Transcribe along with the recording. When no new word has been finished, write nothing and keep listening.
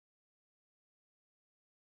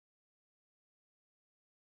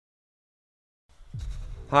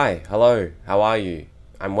Hi, hello, how are you?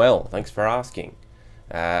 I'm well, thanks for asking.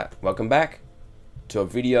 Welcome back to a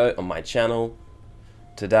video on my channel.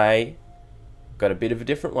 Today, got a bit of a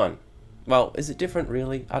different one. Well, is it different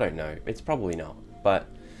really? I don't know, it's probably not. But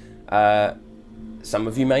some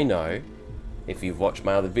of you may know, if you've watched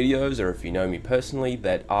my other videos or if you know me personally,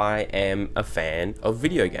 that I am a fan of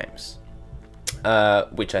video games.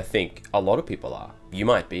 Which I think a lot of people are. You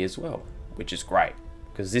might be as well, which is great,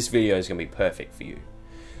 because this video is going to be perfect for you.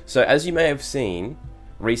 So as you may have seen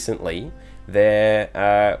recently,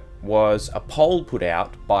 there was a poll put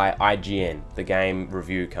out by IGN, the game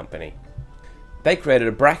review company. They created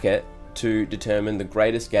a bracket to determine the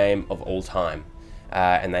greatest game of all time.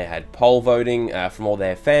 And they had poll voting from all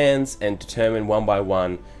their fans and determined one by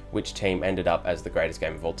one which team ended up as the greatest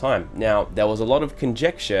game of all time. Now, there was a lot of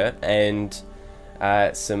conjecture and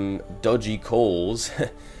some dodgy calls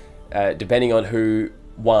depending on who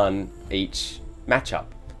won each matchup,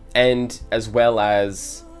 and as well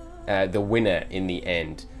as the winner in the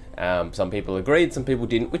end. Some people agreed, some people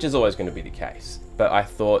didn't, which is always going to be the case. But I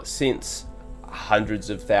thought, since hundreds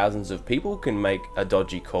of thousands of people can make a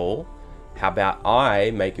dodgy call, how about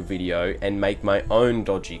I make a video and make my own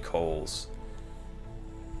dodgy calls?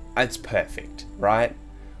 It's perfect, right?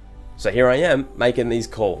 So here I am making these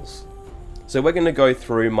calls. So we're going to go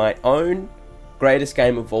through my own greatest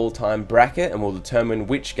game of all time bracket, and we'll determine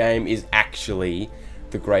which game is actually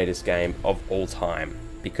the greatest game of all time.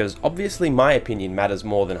 Because obviously my opinion matters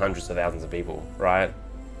more than hundreds of thousands of people, right?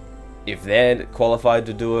 If they're qualified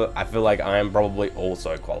to do it, I feel like I am probably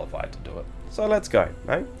also qualified to do it. So let's go,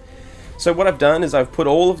 right? So what I've done is I've put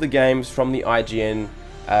all of the games from the IGN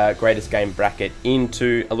greatest game bracket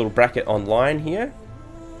into a little bracket online here.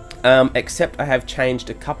 Except I have changed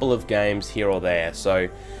a couple of games here or there. So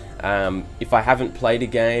if I haven't played a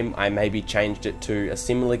game, I maybe changed it to a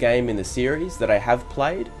similar game in the series that I have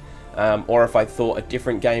played. Or if I thought a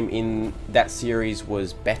different game in that series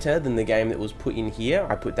was better than the game that was put in here,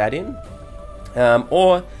 I put that in.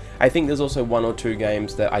 Or I think there's also one or two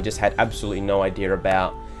games that I just had absolutely no idea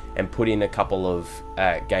about and put in a couple of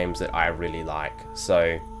games that I really like.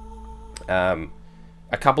 So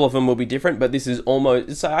a couple of them will be different, but this is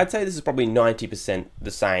almost, so I'd say this is probably 90%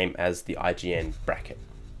 the same as the IGN bracket.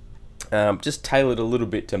 Just tailored a little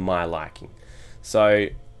bit to my liking. So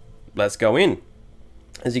let's go in.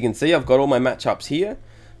 As you can see, I've got all my matchups here.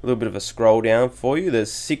 A little bit of a scroll down for you.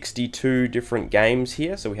 There's 62 different games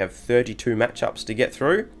here, so we have 32 matchups to get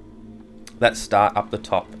through. Let's start up the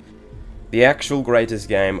top. The actual greatest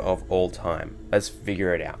game of all time. Let's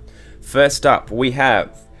figure it out. First up, we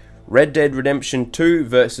have Red Dead Redemption 2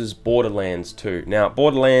 versus Borderlands 2. Now,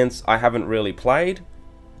 Borderlands, I haven't really played.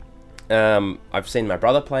 I've seen my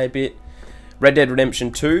brother play a bit. Red Dead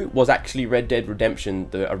Redemption 2 was actually Red Dead Redemption,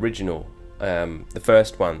 the original, the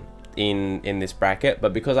first one in this bracket.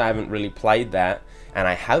 But because I haven't really played that, and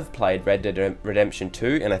I have played Red Dead Redemption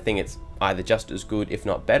 2, and I think it's either just as good, if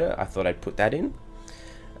not better, I thought I'd put that in.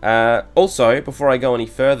 Also, before I go any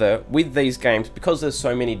further, with these games, because there's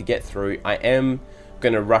so many to get through, I am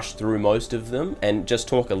going to rush through most of them and just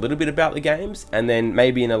talk a little bit about the games, and then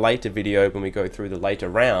maybe in a later video when we go through the later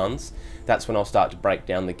rounds, that's when I'll start to break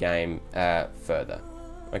down the game further.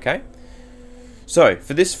 Okay? So,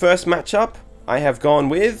 for this first matchup, I have gone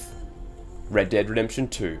with Red Dead Redemption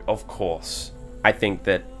 2, of course. I think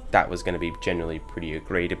that that was going to be generally pretty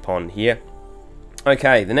agreed upon here.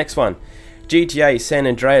 Okay, the next one. GTA San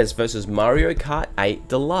Andreas versus Mario Kart 8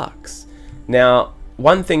 Deluxe. Now,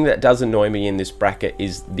 one thing that does annoy me in this bracket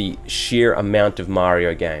is the sheer amount of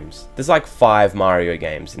Mario games. There's like 5 Mario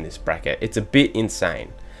games in this bracket. It's a bit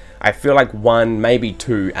insane. I feel like 1, maybe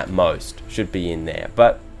 2 at most should be in there,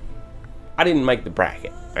 but I didn't make the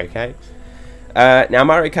bracket, okay? Now,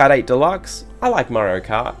 Mario Kart 8 Deluxe, I like Mario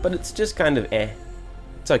Kart, but it's just kind of eh.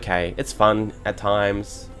 It's okay, it's fun at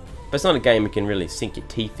times, but it's not a game you can really sink your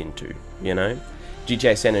teeth into, you know?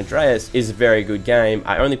 GTA San Andreas is a very good game.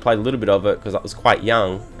 I only played a little bit of it because I was quite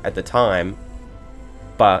young at the time,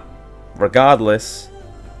 but regardless,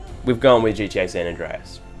 we've gone with GTA San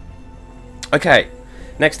Andreas. Okay,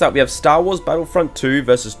 next up we have Star Wars Battlefront 2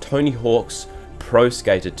 versus Tony Hawk's Pro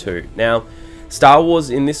Skater 2. Now, Star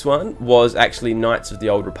Wars in this one was actually Knights of the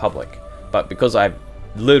Old Republic, but because I've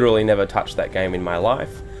literally never touched that game in my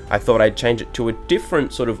life, I thought I'd change it to a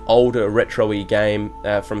different sort of older retro-y game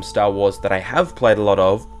from Star Wars that I have played a lot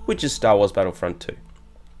of, which is Star Wars Battlefront 2.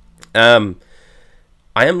 I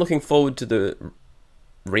am looking forward to the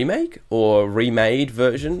remake or remade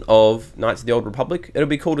version of Knights of the Old Republic. It'll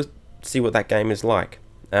be cool to see what that game is like.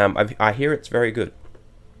 I hear it's very good.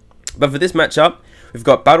 But for this matchup, we've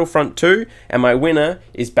got Battlefront 2, and my winner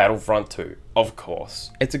is Battlefront 2, of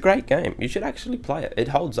course. It's a great game. You should actually play it. It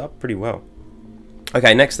holds up pretty well.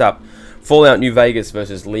 Okay, next up, Fallout New Vegas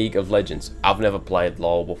versus League of Legends. I've never played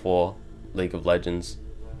LoL before. League of Legends.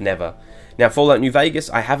 Never. Now, Fallout New Vegas,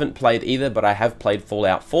 I haven't played either, but I have played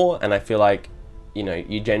Fallout 4, and I feel like, you know,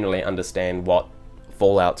 you generally understand what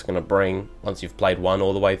Fallout's going to bring once you've played one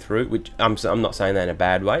all the way through, which I'm not saying that in a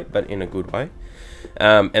bad way, but in a good way.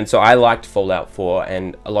 And so I liked Fallout 4,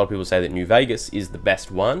 and a lot of people say that New Vegas is the best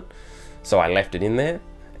one, so I left it in there,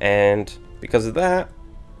 and because of that,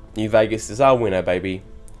 New Vegas is our winner, baby.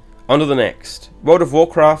 On to the next. World of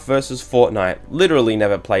Warcraft versus Fortnite. Literally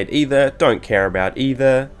never played either, don't care about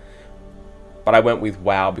either, but I went with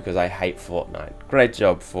WoW because I hate Fortnite. Great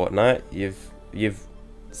job, Fortnite. You've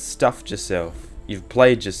stuffed yourself. You've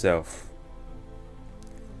played yourself.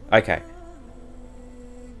 Okay.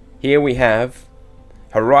 Here we have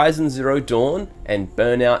Horizon Zero Dawn and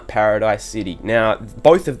Burnout Paradise City. Now,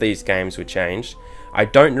 both of these games were changed. I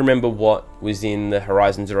don't remember what was in the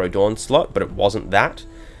Horizon Zero Dawn slot, but it wasn't that.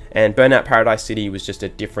 And Burnout Paradise City was just a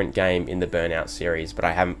different game in the Burnout series, but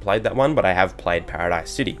I haven't played that one, but I have played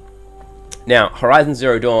Paradise City. Now, Horizon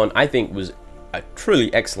Zero Dawn, I think, was a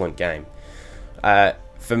truly excellent game.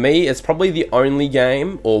 For me, it's probably the only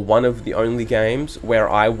game, or one of the only games, where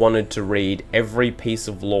I wanted to read every piece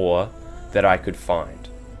of lore that I could find.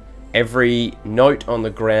 Every note on the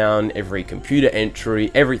ground, every computer entry,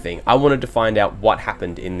 everything. I wanted to find out what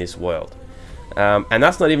happened in this world. And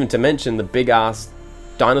that's not even to mention the big-ass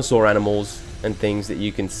dinosaur animals and things that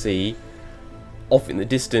you can see off in the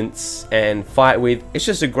distance and fight with. It's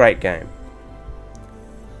just a great game.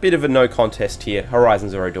 Bit of a no contest here. Horizon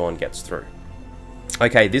Zero Dawn gets through.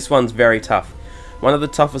 Okay, this one's very tough. One of the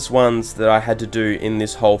toughest ones that I had to do in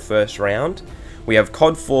this whole first round. We have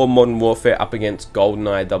COD 4 Modern Warfare up against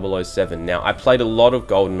GoldenEye 007. Now, I played a lot of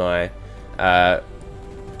GoldenEye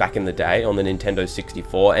back in the day on the Nintendo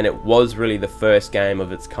 64, and it was really the first game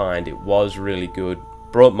of its kind. It was really good,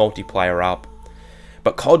 brought multiplayer up.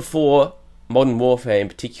 But COD 4 Modern Warfare in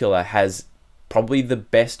particular has probably the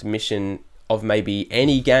best mission of maybe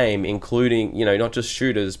any game, including, you know, not just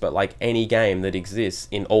shooters, but like any game that exists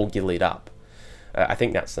in all gillied up. I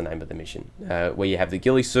think that's the name of the mission, where you have the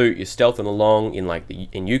ghillie suit, you're stealthing along in like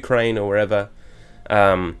in Ukraine or wherever.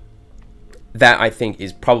 That I think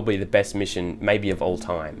is probably the best mission maybe of all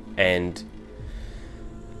time. And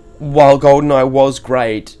while GoldenEye was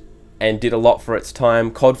great and did a lot for its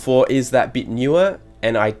time, COD 4 is that bit newer,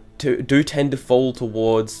 and I do tend to fall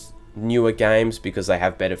towards newer games because they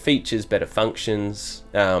have better features, better functions,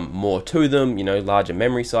 more to them, you know, larger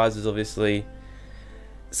memory sizes obviously.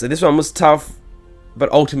 So this one was tough, but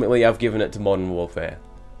ultimately I've given it to Modern Warfare.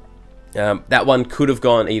 That one could have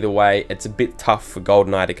gone either way. It's a bit tough for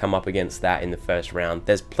GoldenEye to come up against that in the first round.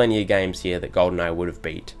 There's plenty of games here that GoldenEye would have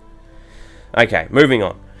beat. Okay, moving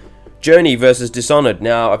on. Journey versus Dishonored.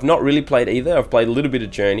 Now, I've not really played either. I've played a little bit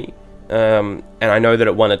of Journey, and I know that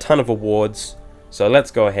it won a ton of awards, so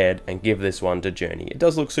let's go ahead and give this one to Journey. It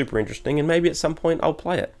does look super interesting, and maybe at some point I'll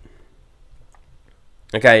play it.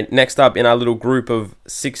 Okay, next up in our little group of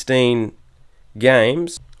 16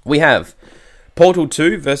 games, we have Portal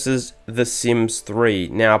 2 versus The Sims 3.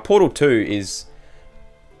 Now, Portal 2 is,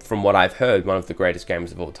 from what I've heard, one of the greatest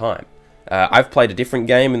games of all time. I've played a different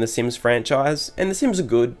game in the Sims franchise, and the Sims are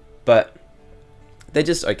good, but they're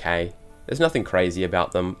just okay. There's nothing crazy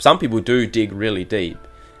about them. Some people do dig really deep,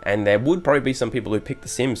 and there would probably be some people who pick the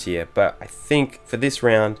Sims here, but I think for this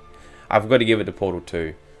round, I've got to give it to Portal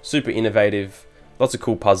 2. Super innovative, lots of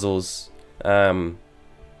cool puzzles.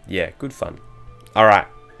 Yeah, good fun. Alright,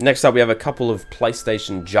 next up we have a couple of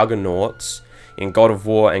PlayStation juggernauts in God of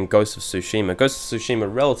War and Ghost of Tsushima. Ghost of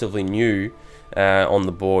Tsushima relatively new on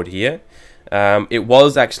the board here. It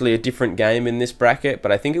was actually a different game in this bracket,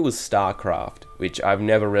 but I think it was StarCraft, which I've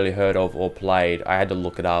never really heard of or played. I had to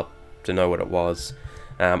look it up to know what it was.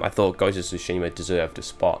 I thought Ghost of Tsushima deserved a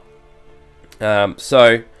spot.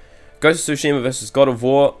 So, Ghost of Tsushima versus God of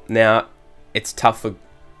War. Now, it's tough for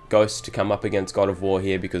Ghost to come up against God of War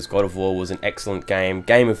here because God of War was an excellent game.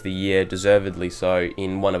 Game of the year, deservedly so,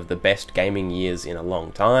 in one of the best gaming years in a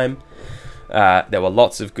long time. There were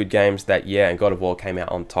lots of good games that year, and God of War came out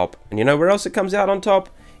on top. And you know where else it comes out on top?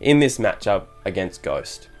 In this matchup against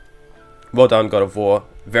Ghost. Well done, God of War.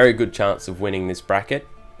 Very good chance of winning this bracket.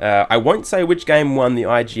 I won't say which game won the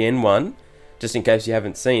IGN one, just in case you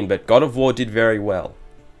haven't seen, but God of War did very well.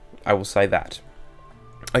 I will say that.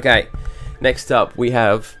 Okay, next up we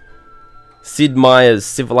have Sid Meier's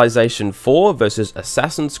Civilization 4 versus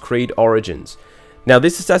Assassin's Creed Origins. Now,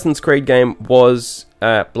 this Assassin's Creed game was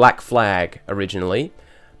Black Flag originally,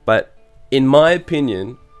 But in my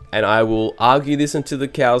opinion, and I will argue this until the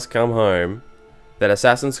cows come home, that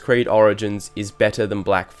Assassin's Creed Origins is better than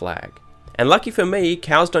Black Flag. And lucky for me,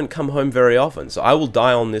 cows don't come home very often, so I will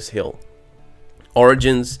die on this hill.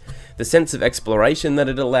 Origins, the sense of exploration that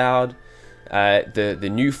it allowed, the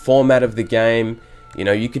new format of the game, you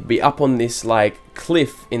know, you could be up on this like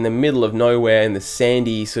cliff in the middle of nowhere in the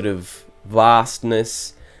sandy sort of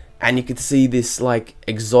vastness, and you could see this like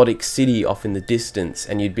exotic city off in the distance,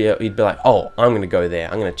 and you'd be like, oh, I'm gonna go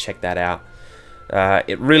there, I'm gonna check that out.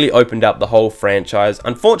 It really opened up the whole franchise.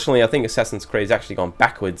 Unfortunately, I think Assassin's Creed has actually gone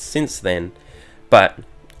backwards since then, but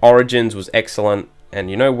Origins was excellent.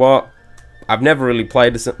 And you know what? I've never really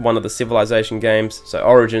played one of the Civilization games, so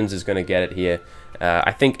Origins is going to get it here.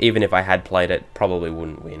 I think even if I had played it, probably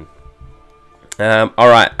wouldn't win.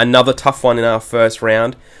 Alright, another tough one in our first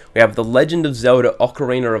round. We have The Legend of Zelda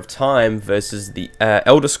Ocarina of Time versus the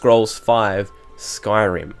Elder Scrolls V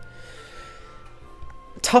Skyrim.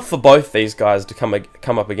 Tough for both these guys to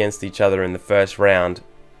come up against each other in the first round.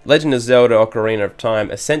 Legend of Zelda Ocarina of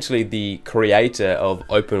Time, essentially the creator of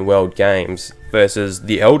open world games, versus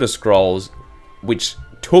the Elder Scrolls, which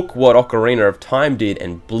took what Ocarina of Time did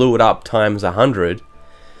and blew it up times 100.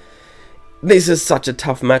 This is such a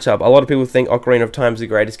tough matchup. A lot of people think Ocarina of Time is the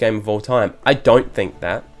greatest game of all time. I don't think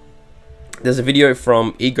that. There's a video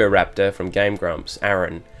from Ego Raptor from Game Grumps,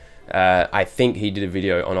 Aaron. I think he did a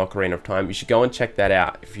video on Ocarina of Time. You should go and check that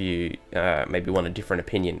out if you maybe want a different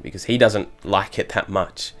opinion, because he doesn't like it that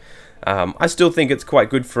much. I still think it's quite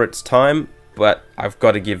good for its time, but I've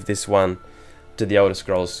got to give this one to the Elder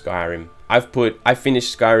Scrolls Skyrim. I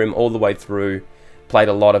finished Skyrim all the way through, played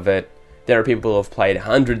a lot of it. There are people who have played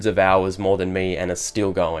hundreds of hours more than me and are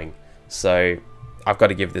still going. So I've got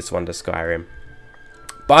to give this one to Skyrim.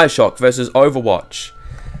 BioShock versus Overwatch.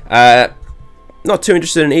 Not too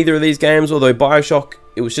interested in either of these games, although BioShock,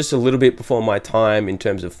 it was just a little bit before my time in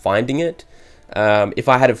terms of finding it. If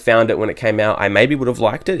I had have found it when it came out, I maybe would have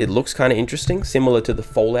liked it. It looks kind of interesting, similar to the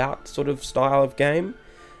Fallout sort of style of game.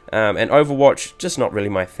 And Overwatch, just not really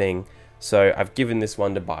my thing. So I've given this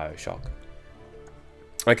one to BioShock.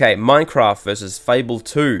 Okay, Minecraft versus Fable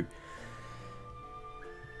 2.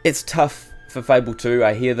 It's tough for Fable 2.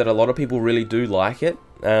 I hear that a lot of people really do like it.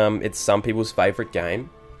 It's some people's favourite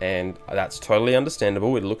game, and that's totally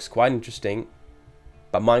understandable. It looks quite interesting,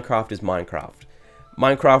 but Minecraft is Minecraft.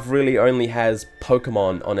 Minecraft really only has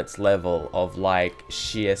Pokemon on its level of like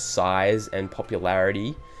sheer size and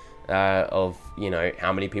popularity, of, you know,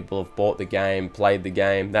 how many people have bought the game, played the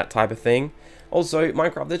game, that type of thing. Also,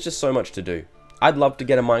 Minecraft, there's just so much to do. I'd love to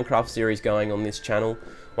get a Minecraft series going on this channel.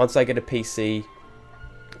 Once I get a PC,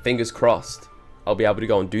 fingers crossed, I'll be able to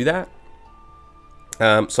go and do that.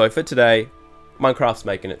 So for today, Minecraft's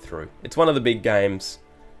making it through. It's one of the big games.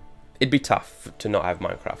 It'd be tough to not have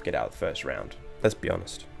Minecraft get out of the first round. Let's be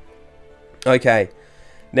honest. Okay,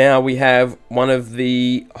 now we have one of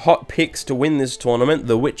the hot picks to win this tournament,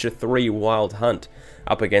 The Witcher 3 Wild Hunt,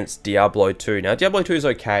 up against Diablo 2. Now, Diablo 2 is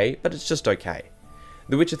okay, but it's just okay.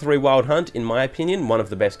 The Witcher 3 Wild Hunt, in my opinion, one of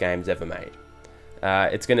the best games ever made.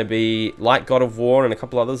 It's going to be, like God of War and a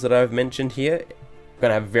couple others that I've mentioned here, going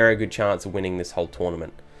to have a very good chance of winning this whole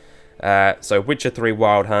tournament. So Witcher 3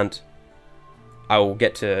 Wild Hunt, I will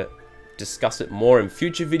get to discuss it more in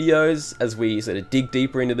future videos as we sort of dig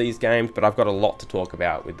deeper into these games, but I've got a lot to talk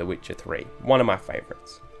about with The Witcher 3, one of my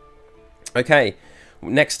favorites. Okay,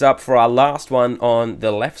 next up for our last one on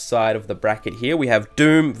the left side of the bracket here, we have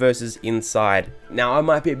Doom versus Inside. Now, I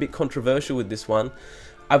might be a bit controversial with this one.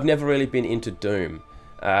 I've never really been into Doom.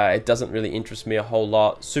 It doesn't really interest me a whole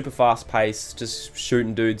lot. Super fast paced, just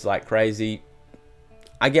shooting dudes like crazy.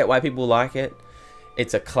 I get why people like it.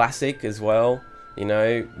 It's a classic as well. You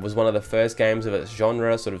know, was one of the first games of its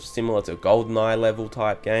genre, sort of similar to GoldenEye level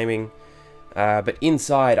type gaming. But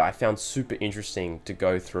Inside, I found super interesting to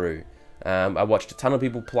go through. I watched a ton of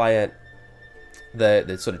people play it.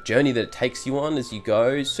 The sort of journey that it takes you on as you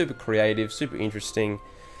go, super creative, super interesting.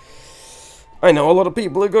 I know a lot of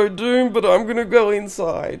people are going Doom, but I'm gonna go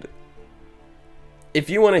Inside. If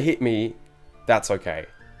you want to hit me, that's okay.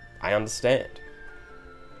 I understand.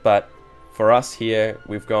 But for us here,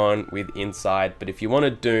 we've gone with Inside. But if you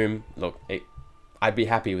wanted Doom, look, I'd be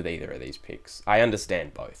happy with either of these picks. I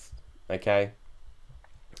understand both. Okay?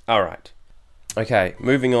 Alright. Okay,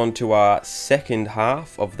 moving on to our second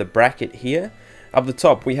half of the bracket here. Up the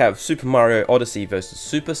top, we have Super Mario Odyssey versus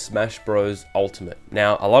Super Smash Bros. Ultimate.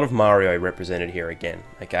 Now, a lot of Mario represented here again.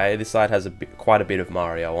 Okay, this side has quite a bit of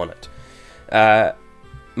Mario on it.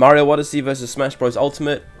 Mario Odyssey versus Smash Bros.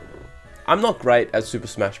 Ultimate. I'm not great at Super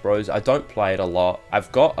Smash Bros. I don't play it a lot.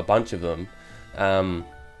 I've got a bunch of them.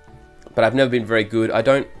 but I've never been very good. I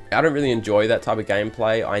don't really enjoy that type of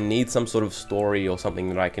gameplay. I need some sort of story or something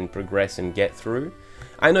that I can progress and get through.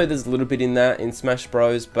 I know there's a little bit in that in Smash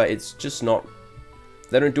Bros, but it's just not...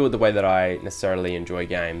 They don't do it the way that I necessarily enjoy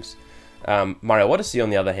games. Mario Odyssey, on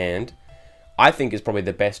the other hand, I think is probably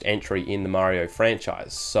the best entry in the Mario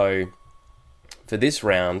franchise. So, for this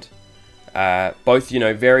round, both, you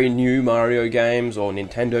know, very new Mario games or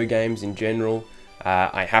Nintendo games in general,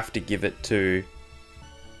 I have to give it to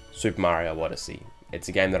Super Mario Odyssey. It's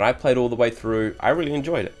a game that I played all the way through. I really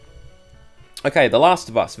enjoyed it. Okay, The Last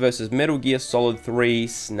of Us versus Metal Gear Solid 3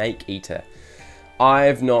 Snake Eater.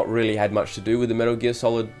 I've not really had much to do with the Metal Gear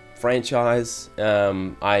Solid franchise.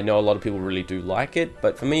 I know a lot of people really do like it,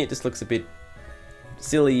 but for me it just looks a bit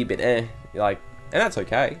silly, a bit like, and that's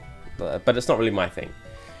okay. But it's not really my thing.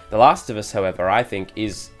 The Last of Us, however, I think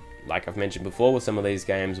is, like I've mentioned before with some of these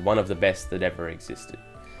games, one of the best that ever existed.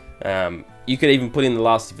 You could even put in The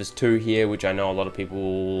Last of Us 2 here, which I know a lot of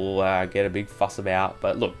people get a big fuss about,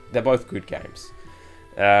 but look, they're both good games.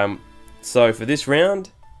 So for this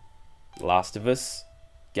round, The Last of Us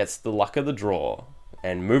gets the luck of the draw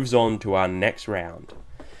and moves on to our next round.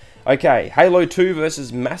 Okay, Halo 2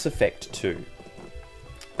 versus Mass Effect 2.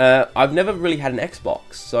 I've never really had an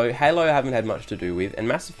Xbox, so Halo I haven't had much to do with, and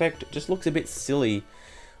Mass Effect just looks a bit silly,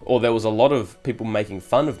 or there was a lot of people making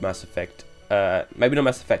fun of Mass Effect, maybe not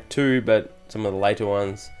Mass Effect 2, but some of the later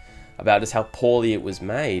ones, about just how poorly it was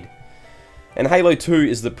made. And Halo 2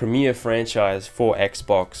 is the premier franchise for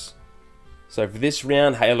Xbox. So for this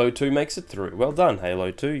round, Halo 2 makes it through. Well done, Halo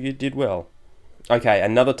 2, you did well. Okay,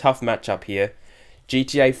 another tough matchup here.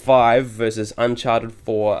 GTA 5 versus Uncharted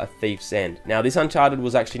 4 A Thief's End. Now, this Uncharted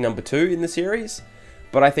was actually number 2 in the series,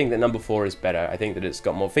 but I think that number 4 is better. I think that it's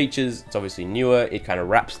got more features, it's obviously newer, it kind of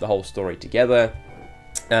wraps the whole story together.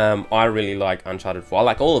 I really like Uncharted 4. I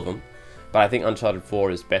like all of them, but I think Uncharted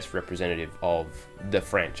 4 is best representative of the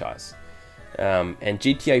franchise. And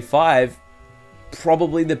GTA 5,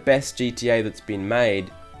 probably the best GTA that's been made,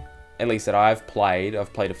 at least that I've played.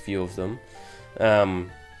 I've played a few of them.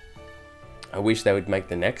 I wish they would make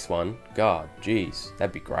the next one. God, jeez,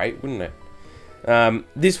 that'd be great, wouldn't it?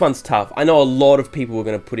 This one's tough. I know a lot of people are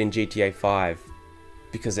going to put in GTA 5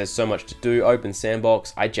 because there's so much to do, open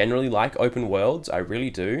sandbox. I generally like open worlds, I really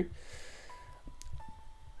do.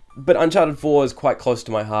 But Uncharted 4 is quite close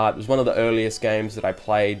to my heart. It was one of the earliest games that I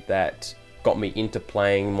played that got me into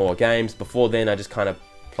playing more games. Before then, I just kind of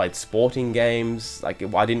played sporting games. Like,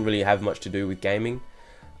 I didn't really have much to do with gaming.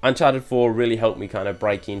 Uncharted 4 really helped me kind of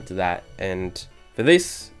break into that, and for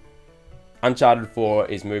this, Uncharted 4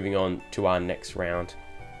 is moving on to our next round.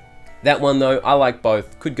 That one though, I like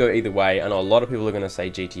both, could go either way. I know a lot of people are going to say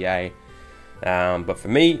GTA, but for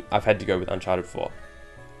me, I've had to go with Uncharted 4.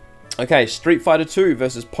 Okay, Street Fighter 2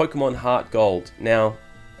 versus Pokemon Heart Gold. Now,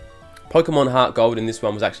 Pokemon Heart Gold in this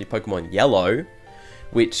one was actually Pokemon Yellow,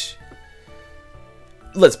 which...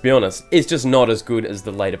 let's be honest, it's just not as good as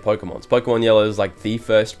the later Pokemons. Pokemon Yellow is like the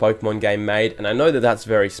first Pokemon game made, and I know that that's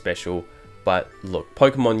very special, but look,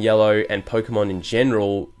 Pokemon Yellow and Pokemon in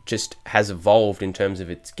general just has evolved in terms of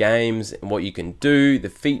its games and what you can do, the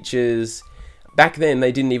features. Back then,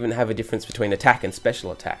 they didn't even have a difference between attack and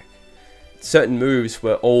special attack. Certain moves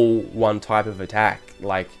were all one type of attack.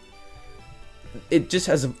 Like, it just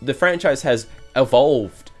has, the franchise has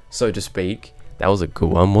evolved, so to speak. That was a good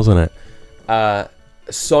one, wasn't it?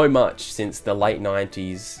 So much since the late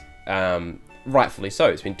 90s, rightfully so.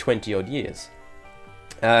 It's been 20 odd years.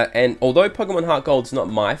 And although Pokemon Heart Gold's not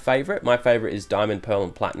my favourite is Diamond, Pearl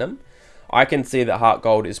and Platinum, I can see that Heart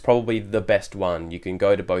Gold is probably the best one. You can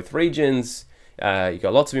go to both regions, you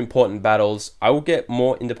got lots of important battles. I will get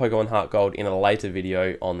more into Pokemon Heart Gold in a later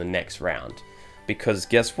video on the next round. Because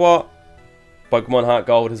guess what? Pokemon Heart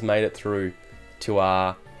Gold has made it through to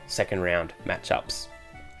our second round matchups.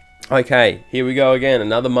 Okay, here we go again,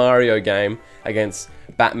 another Mario game against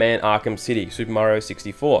Batman Arkham City, Super Mario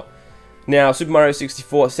 64. Now, Super Mario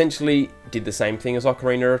 64 essentially did the same thing as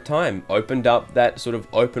Ocarina of Time, opened up that sort of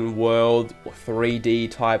open world,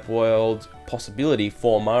 3D type world possibility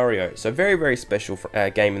for Mario. So very, very special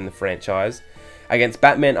game in the franchise against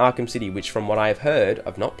Batman Arkham City, which from what I've heard,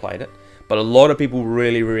 I've not played it, but a lot of people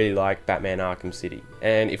really, really like Batman Arkham City.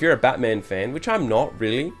 And if you're a Batman fan, which I'm not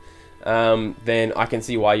really, then I can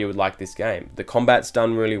see why you would like this game. The combat's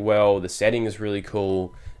done really well, the setting is really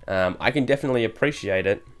cool, I can definitely appreciate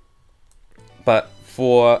it, but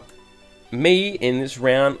for me in this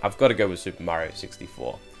round, I've got to go with Super Mario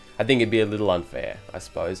 64. I think it'd be a little unfair, I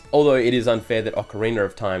suppose, although it is unfair that Ocarina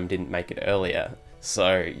of Time didn't make it earlier,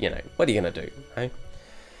 so, you know, what are you going to do, hey?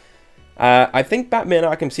 I think Batman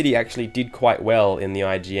Arkham City actually did quite well in the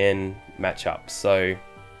IGN matchup, so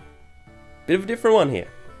Bit of a different one here.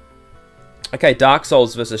 Okay, Dark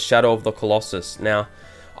Souls versus Shadow of the Colossus. Now,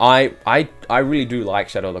 I really do like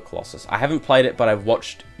Shadow of the Colossus. I haven't played it, but I've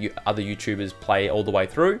watched other YouTubers play all the way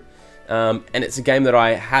through. And it's a game that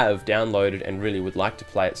I have downloaded and really would like to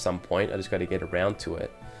play at some point. I just got to get around to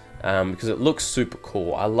it. Because it looks super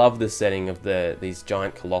cool. I love the setting of these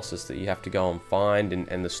giant colossus that you have to go and find,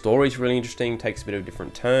 and the story's really interesting, takes a bit of a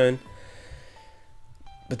different turn.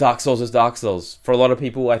 But Dark Souls is Dark Souls. For a lot of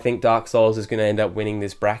people, I think Dark Souls is going to end up winning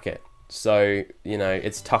this bracket. So, you know,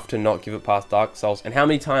 it's tough to not give it past Dark Souls. And how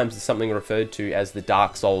many times is something referred to as the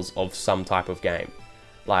Dark Souls of some type of game?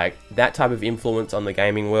 Like, that type of influence on the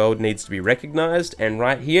gaming world needs to be recognized, and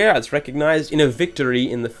right here, it's recognized in a victory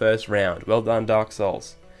in the first round. Well done, Dark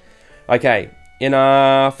Souls. Okay, in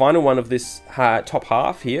our final one of this top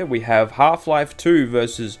half here, we have Half-Life 2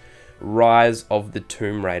 versus Rise of the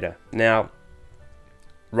Tomb Raider. Now,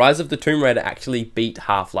 Rise of the Tomb Raider actually beat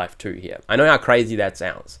Half-Life 2 here. I know how crazy that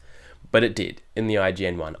sounds, but it did in the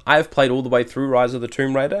IGN one. I've played all the way through Rise of the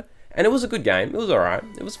Tomb Raider, and it was a good game. It was alright.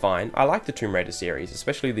 It was fine. I like the Tomb Raider series,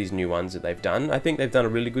 especially these new ones that they've done. I think they've done a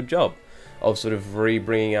really good job of sort of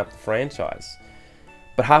re-bringing up the franchise.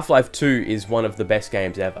 But Half-Life 2 is one of the best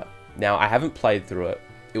games ever. Now, I haven't played through it.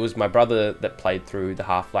 It was my brother that played through the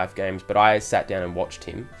Half-Life games, but I sat down and watched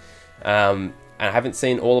him. And I haven't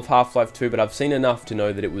seen all of Half-Life 2, but I've seen enough to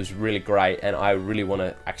know that it was really great, and I really want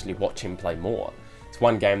to actually watch him play more. It's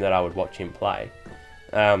one game that I would watch him play.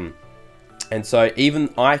 And so even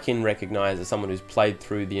I can recognize, as someone who's played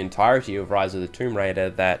through the entirety of Rise of the Tomb Raider,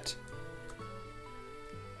 that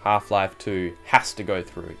Half-Life 2 has to go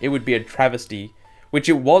through. It would be a travesty. Which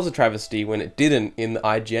it was a travesty when it didn't in the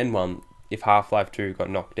IGN one, if Half-Life 2 got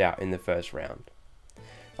knocked out in the first round.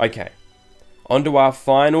 Okay, on to our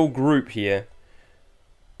final group here.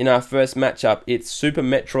 In our first matchup, it's Super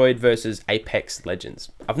Metroid versus Apex Legends.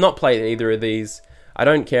 I've not played either of these. I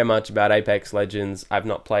don't care much about Apex Legends. I've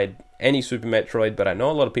not played any Super Metroid, but I know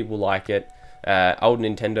a lot of people like it. Old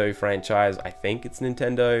Nintendo franchise, I think it's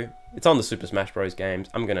Nintendo. It's on the Super Smash Bros. Games,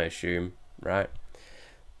 I'm going to assume, right?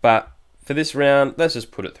 But for this round, let's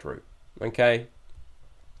just put it through, okay?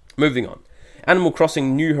 Moving on. Animal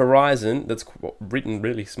Crossing New Horizon, that's written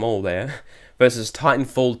really small there, versus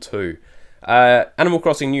Titanfall 2. Animal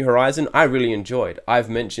Crossing New Horizon, I really enjoyed.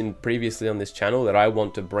 I've mentioned previously on this channel that I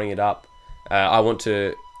want to bring it up. I want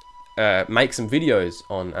to make some videos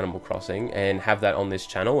on Animal Crossing and have that on this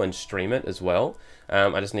channel and stream it as well.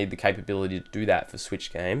 I just need the capability to do that for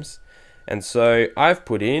Switch games. And so I've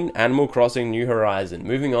put in Animal Crossing New Horizon.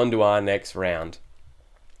 Moving on to our next round.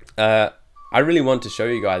 I really want to show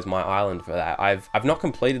you guys my island for that. I've not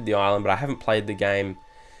completed the island, but I haven't played the game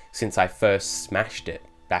since I first smashed it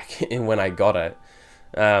back in when I got it.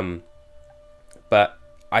 But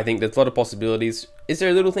I think there's a lot of possibilities. Is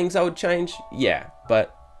there little things I would change? Yeah,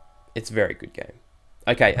 but it's a very good game.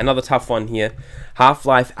 Okay, another tough one here.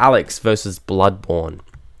 Half-Life Alyx versus Bloodborne.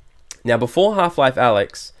 Now, before Half-Life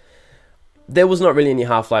Alyx, there was not really any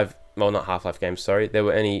Half-Life, well, not Half-Life games, sorry. There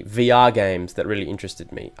were any VR games that really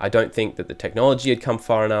interested me. I don't think that the technology had come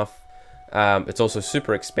far enough. It's also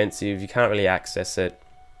super expensive. You can't really access it.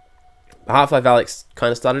 Half-Life Alyx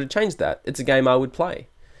kind of started to change that. It's a game I would play.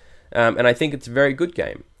 And I think it's a very good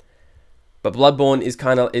game. But Bloodborne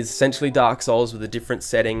is essentially Dark Souls with a different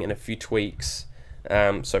setting and a few tweaks.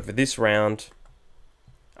 So for this round,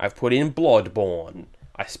 I've put in Bloodborne.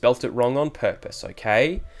 I spelt it wrong on purpose,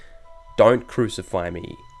 okay? Don't crucify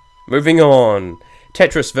me. Moving on.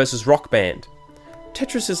 Tetris versus Rock Band.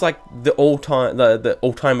 Tetris is like the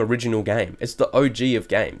all-time original game. It's the OG of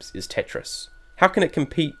games, is Tetris. How can it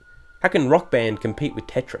compete? How can Rock Band compete with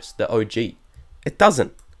Tetris, the OG? It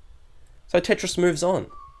doesn't. So Tetris moves on.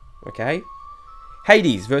 Okay?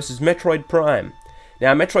 Hades versus Metroid Prime.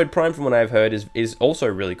 Now, Metroid Prime, from what I've heard, is also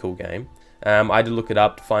a really cool game. I had to look it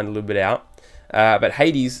up to find a little bit out. But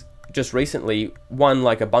Hades just recently won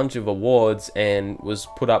like a bunch of awards and was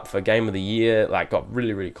put up for Game of the Year, like got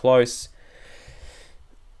really, really close.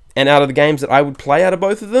 And out of the games that I would play out of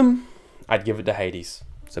both of them, I'd give it to Hades.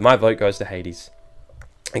 So my vote goes to Hades.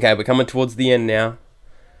 Okay, we're coming towards the end now.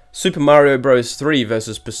 Super Mario Bros. 3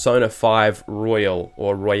 versus Persona 5 Royal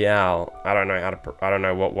or Royale. I don't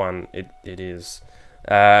know what one it is.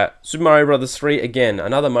 Super Mario Bros. 3 again,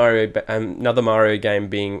 another Mario game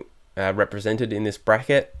being represented in this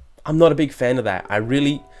bracket. I'm not a big fan of that.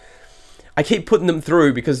 I keep putting them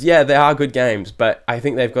through because, yeah, they are good games, but I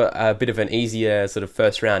think they've got a bit of an easier sort of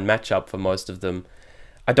first round matchup for most of them.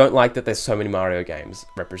 I don't like that there's so many Mario games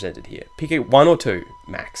represented here. Pick one or two,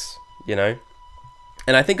 max, you know?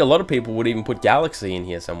 And I think a lot of people would even put Galaxy in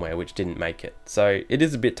here somewhere, which didn't make it. So it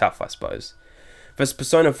is a bit tough, I suppose. versus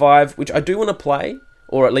Persona 5, which I do want to play,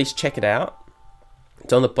 or at least check it out.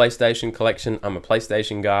 It's on the PlayStation Collection. I'm a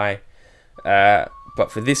PlayStation guy.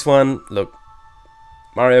 But for this one, look,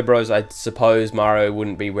 Mario Bros, I suppose Mario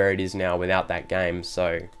wouldn't be where it is now without that game,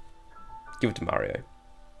 so give it to Mario.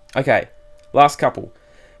 Okay, last couple.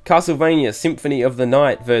 Castlevania Symphony of the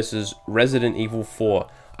Night versus Resident Evil 4.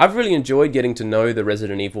 I've really enjoyed getting to know the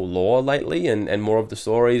Resident Evil lore lately and more of the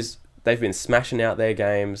stories. They've been smashing out their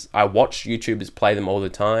games. I watch YouTubers play them all the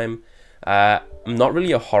time. I'm not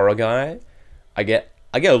really a horror guy. I get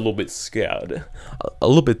a little bit scared.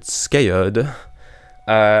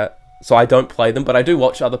 So I don't play them, but I do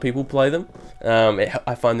watch other people play them.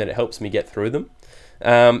 I find that it helps me get through them.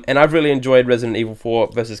 And I've really enjoyed Resident Evil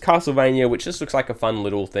 4 versus Castlevania, which just looks like a fun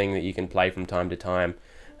little thing that you can play from time to time.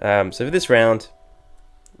 So for this round,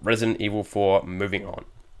 Resident Evil 4, moving on.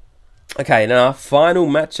 Okay, now our final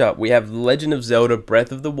matchup, we have Legend of Zelda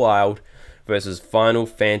Breath of the Wild versus Final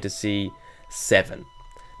Fantasy VII.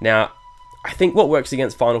 Now, I think what works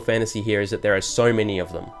against Final Fantasy here is that there are so many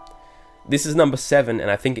of them. This is number 7, and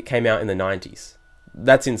I think it came out in the 90s.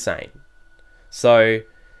 That's insane. So,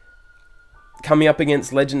 coming up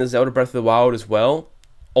against Legend of Zelda Breath of the Wild as well,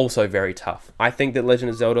 also very tough. I think that Legend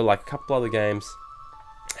of Zelda, like a couple other games,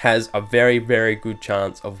 has a very, very good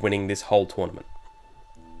chance of winning this whole tournament.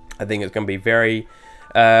 I think it's going to be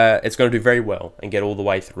it's going to do very well and get all the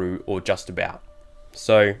way through, or just about.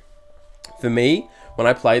 So, for me, when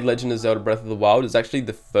I played Legend of Zelda Breath of the Wild, it's actually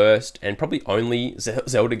the first and probably only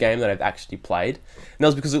Zelda game that I've actually played. And that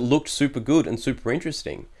was because it looked super good and super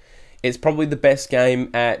interesting. It's probably the best game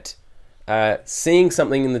at seeing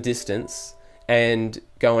something in the distance and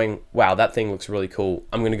going, wow, that thing looks really cool.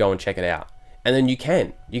 I'm going to go and check it out. And then you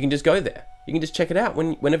can just go there. You can just check it out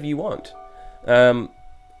whenever you want.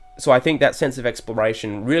 So I think that sense of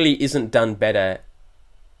exploration really isn't done better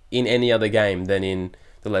in any other game than in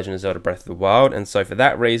The Legend of Zelda Breath of the Wild. And so for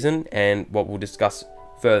that reason, and what we'll discuss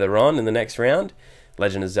further on in the next round,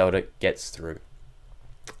 Legend of Zelda gets through.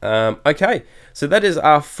 Okay, so that is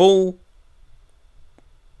our full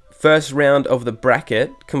first round of the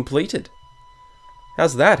bracket completed.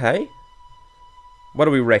 How's that, hey? What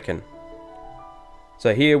do we reckon?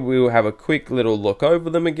 So here we will have a quick little look over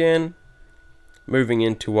them again. Moving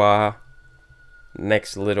into our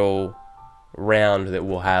next little round that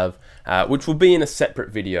we'll have, which will be in a separate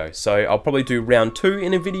video. So I'll probably do round 2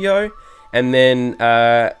 in a video, and then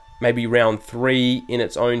maybe round 3 in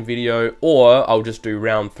its own video, or I'll just do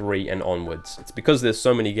round 3 and onwards. It's because there's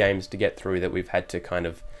so many games to get through that we've had to kind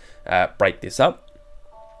of break this up.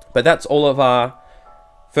 But that's all of our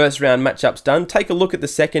first round matchups done. Take a look at the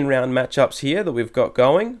second round matchups here that we've got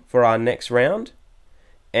going for our next round,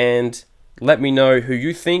 and let me know who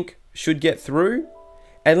you think should get through,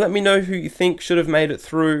 and let me know who you think should have made it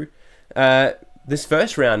through this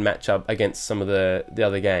first round matchup against some of the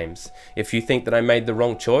other games. If you think that I made the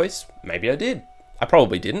wrong choice, maybe I did. I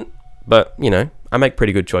probably didn't, but you know, I make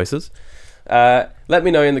pretty good choices. Let me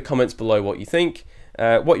know in the comments below what you think,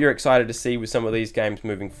 what you're excited to see with some of these games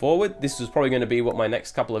moving forward. This is probably going to be what my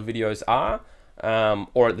next couple of videos are.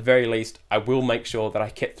 Or at the very least, I will make sure that I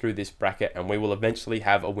get through this bracket and we will eventually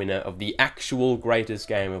have a winner of the actual greatest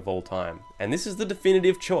game of all time. And this is the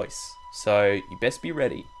definitive choice, so you best be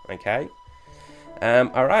ready, okay?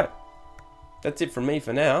 Alright, that's it from me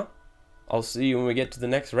for now. I'll see you when we get to the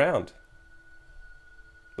next round.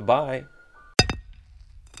 Bye-bye.